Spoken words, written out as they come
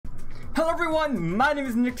Hello everyone, my name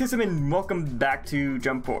is Nicktism and welcome back to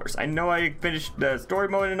Jump Force. I know I finished the story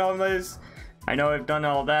mode and all this. I know I've done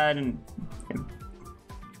all that and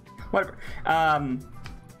whatever.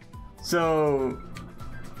 So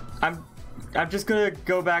I'm just gonna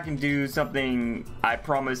go back and do something I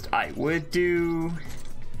promised I would do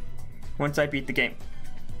once I beat the game.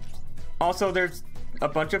 Also, there's a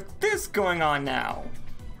bunch of this going on now.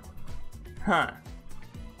 Huh.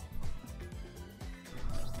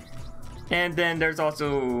 And then there's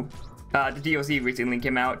also the DLC recently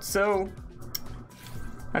came out, so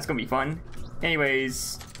that's gonna be fun.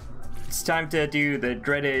 Anyways, it's time to do the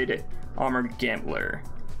dreaded Armored Gambler.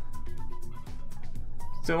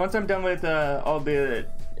 So once I'm done with all the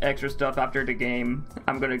extra stuff after the game,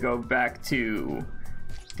 I'm gonna go back to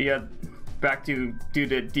the do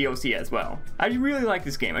the DLC as well. I really like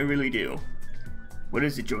this game, I really do. What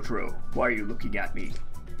is it, Jotaro? Why are you looking at me?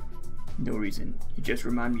 No reason. You just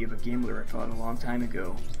remind me of a gambler I fought a long time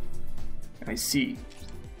ago. I see.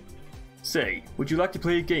 Say, would you like to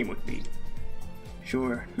play a game with me?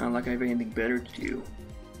 Sure, not like I have anything better to do.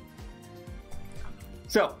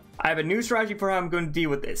 So, I have a new strategy for how I'm going to deal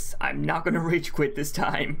with this. I'm not going to rage quit this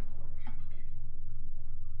time.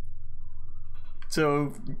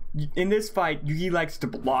 So, in this fight, Yugi likes to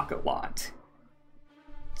block a lot.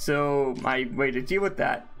 So, my way to deal with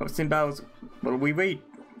that, in battles, what do we wait?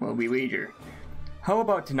 Well, we wager. How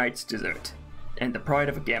about tonight's dessert? And the pride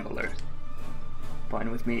of a gambler. Fine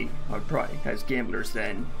with me. Our pride as gamblers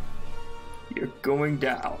then. You're going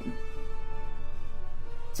down.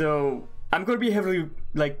 So, I'm going to be heavily,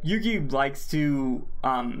 like, Yugi likes to,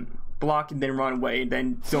 block and then run away and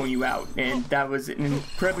then zone you out. And that was an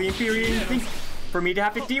incredibly infuriating thing for me to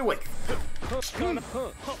have to deal with.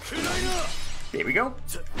 There we go.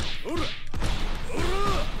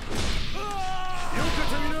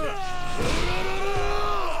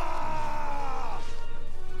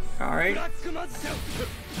 Alright.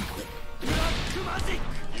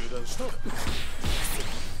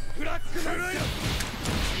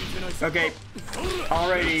 Okay.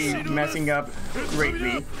 Already messing up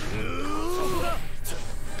greatly.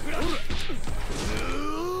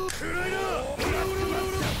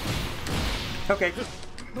 Okay.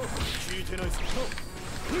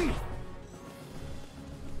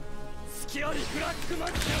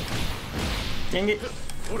 Dang it.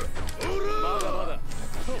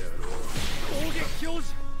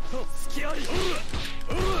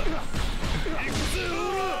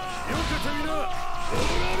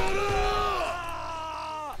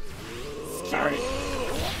 Alright.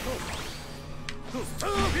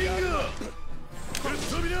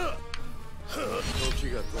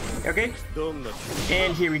 Okay.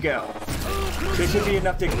 And here we go. This should be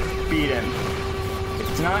enough to beat him. If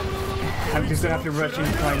it's not, I'm just gonna have to rush in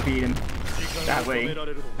and try and beat him. That way.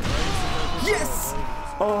 Yes!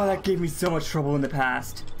 Oh, that gave me so much trouble in the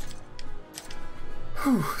past.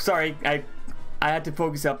 Whew, sorry, I had to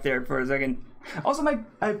focus up there for a second. Also,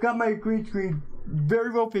 I've got my green screen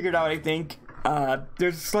very well figured out, I think.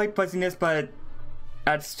 There's slight fuzziness, but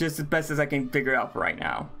that's just as best as I can figure out for right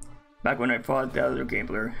now. Back when I fought the other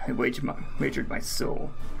gambler, I wagered my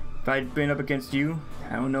soul. If I'd been up against you,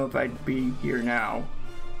 I don't know if I'd be here now.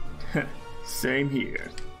 Same here.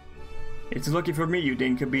 It's lucky for me you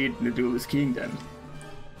didn't compete in the Duelist Kingdom.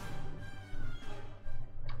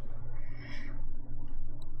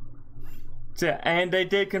 So, yeah, and they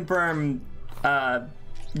did confirm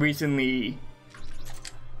recently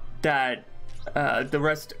that the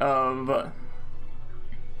rest of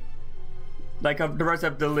the rest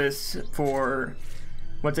of the list for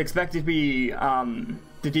what's expected to be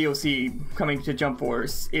the DLC coming to Jump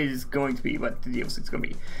Force is going to be what the DLC is going to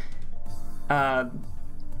be.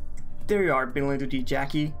 There you are, Belinda D.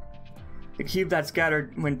 Jackie. The cube that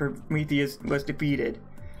scattered when Prometheus was defeated.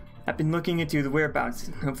 I've been looking into the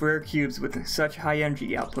whereabouts of rare cubes with such high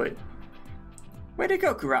energy output. Where'd it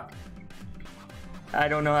go, Kurap? I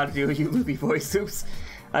don't know how to do a Luffy voice, oops.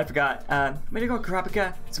 I forgot. Where'd it go,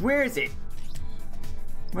 Kurapika? So where is it?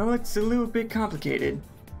 Well, it's a little bit complicated.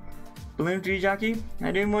 Balloon D. Jackie,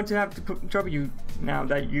 I didn't want to have to trouble you now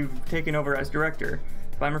that you've taken over as director,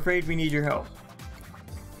 but I'm afraid we need your help.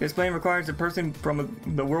 This plan requires a person from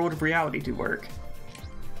the world of reality to work.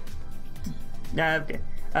 Okay.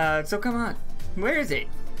 So come on. Where is it?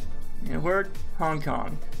 In a word, Hong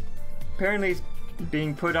Kong. Apparently it's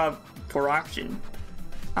being put up for auction.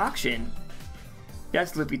 Auction?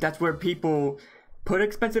 Yes, Luffy, that's where people put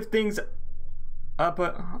expensive things up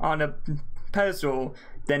on a pedestal,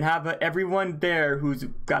 then have everyone there who's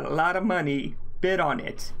got a lot of money bid on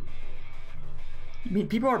it. You mean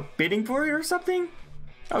people are bidding for it or something?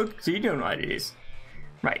 Oh, so you don't know what it is.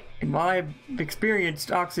 Right, and While I've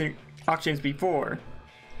experienced auctions before,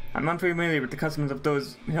 I'm unfamiliar with the customs of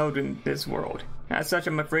those held in this world. As such,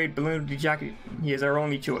 I'm afraid Balloon Jackie is our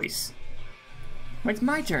only choice. It's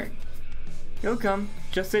my turn. He'll come.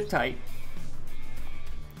 Just sit tight.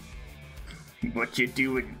 What you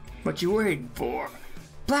doing? What you waiting for?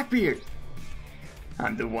 Blackbeard!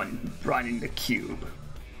 I'm the one running the cube.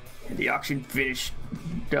 And the auction finished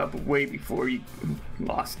up way before you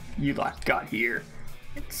got here.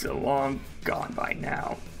 It's so long gone by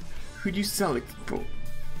now. Who'd you sell it for?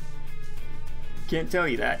 Can't tell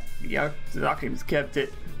you that. The auction's kept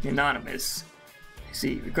it anonymous.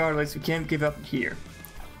 See, regardless, we can't give up here.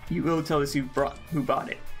 You will tell us who bought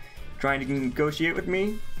it. Trying to negotiate with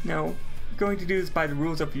me? No. We're going to do this by the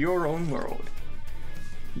rules of your own world.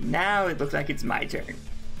 Now it looks like it's my turn.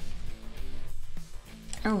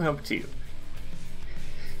 I'll help too.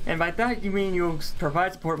 And by that you mean you'll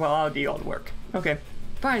provide support while I'll do all the work. Okay.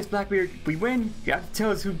 Fine, Blackbeard. If we win, you have to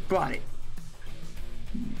tell us who bought it.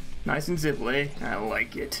 Nice and simple, eh? I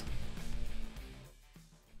like it.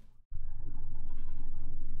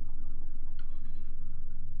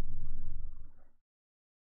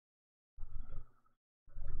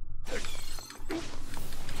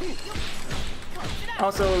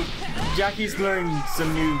 Also, Jackie's learned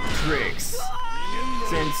some new tricks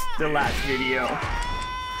since the last video.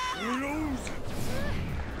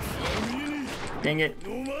 Dang it.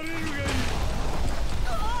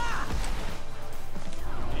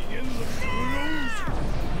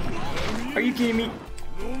 Are you kidding me?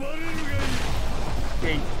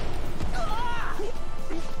 Hey.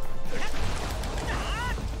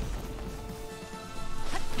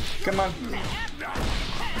 Come on.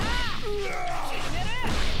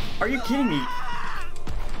 Are you kidding me?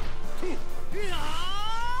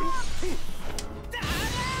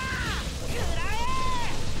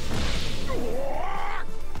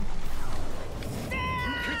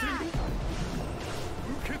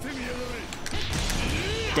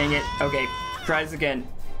 Dang it. Okay, try this again.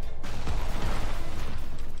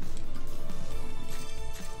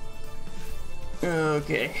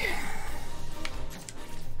 Okay.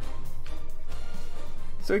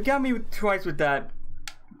 So it got me twice with that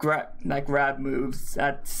grab moves.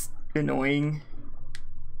 That's annoying.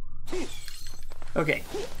 Okay.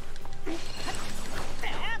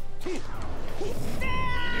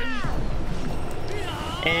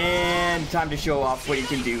 And time to show off what you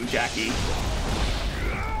can do, Jackie.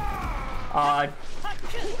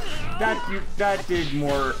 That did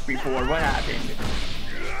more before. What happened?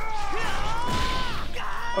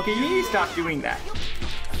 Okay, you need to stop doing that.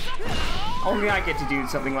 Only I get to do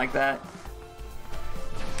something like that.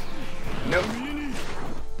 Nope.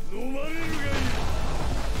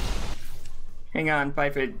 Hang on,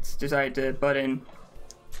 Bifid's decided to butt in.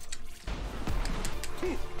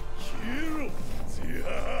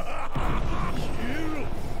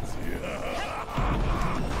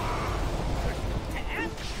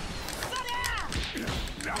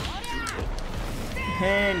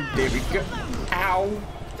 And there we go. Ow.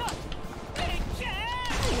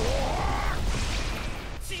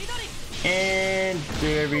 And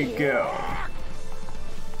there we go.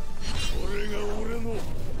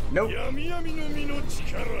 Nope.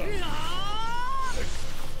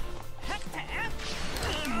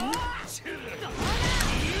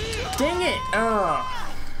 Dang it! Oh.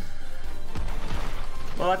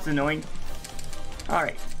 Well, that's annoying.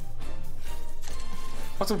 Alright.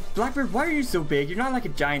 Also, Blackbeard, why are you so big? You're not like a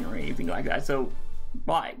giant or anything like that, so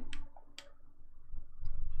why?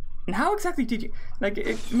 And how exactly did you... Like,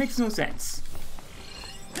 it makes no sense.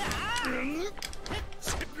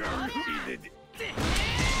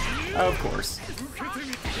 Of course.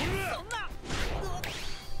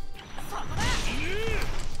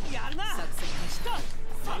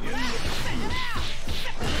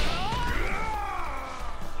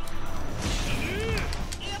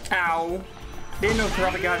 Ow. Didn't know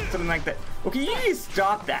probably got something like that. Okay, you need to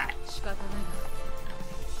stop that.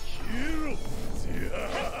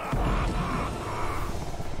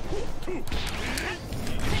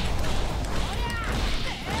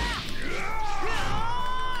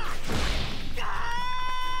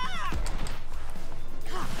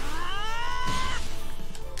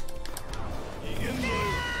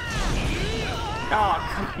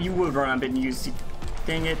 Oh, you would run up and use.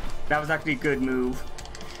 Dang it. That was actually a good move.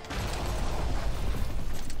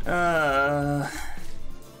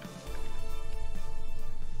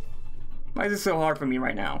 Why is this so hard for me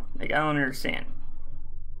right now? Like, I don't understand.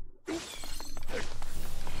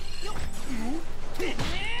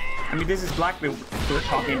 I mean, this is Blackbeard we're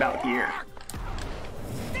talking about here.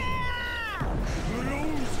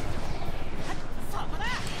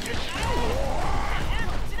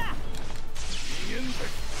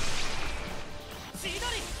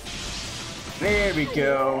 There we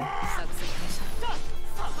go.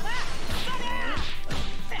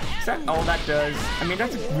 Is that all that does? I mean,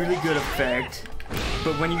 that's a really good effect,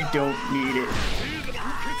 but when you don't need it.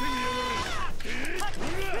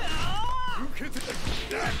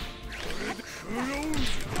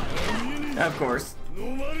 Of course.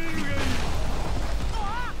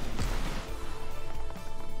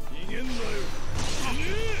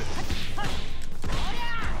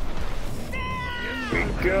 Here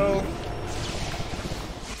we go.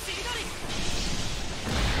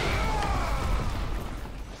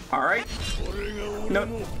 All right.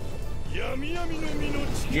 Nope.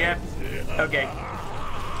 Yep. Okay.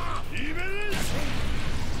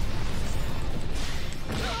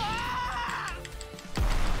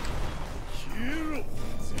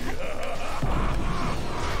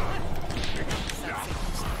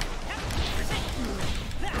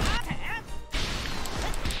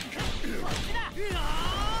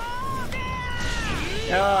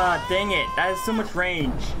 Ah, dang it. That has so much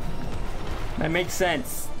range. That makes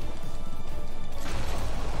sense.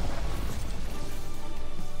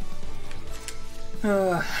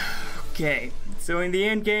 Okay, so in the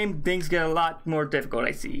end game, things get a lot more difficult,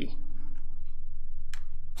 I see.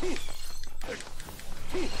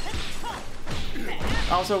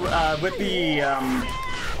 Also, with the,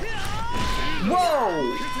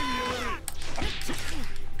 whoa!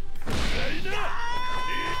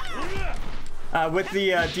 With the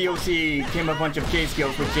DLC came a bunch of K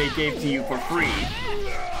skills which they gave to you for free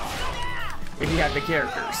if you had the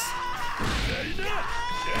characters.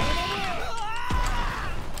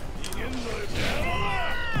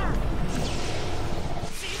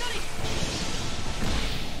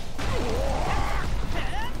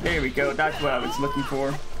 There we go, that's what I was looking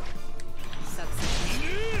for.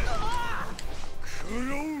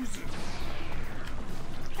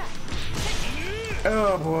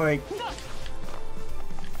 Oh boy.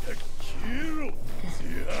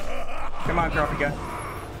 Come on, Kurapika.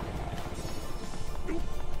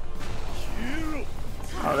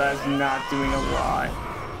 Oh, that's not doing a lot.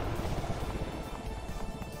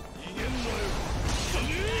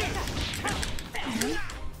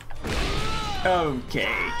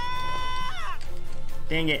 Okay.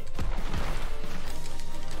 Dang it.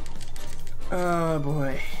 Oh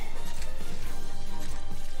boy.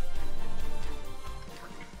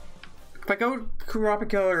 If I go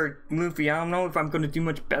Kurapika or Luffy, I don't know if I'm gonna do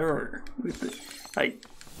much better with it. Like,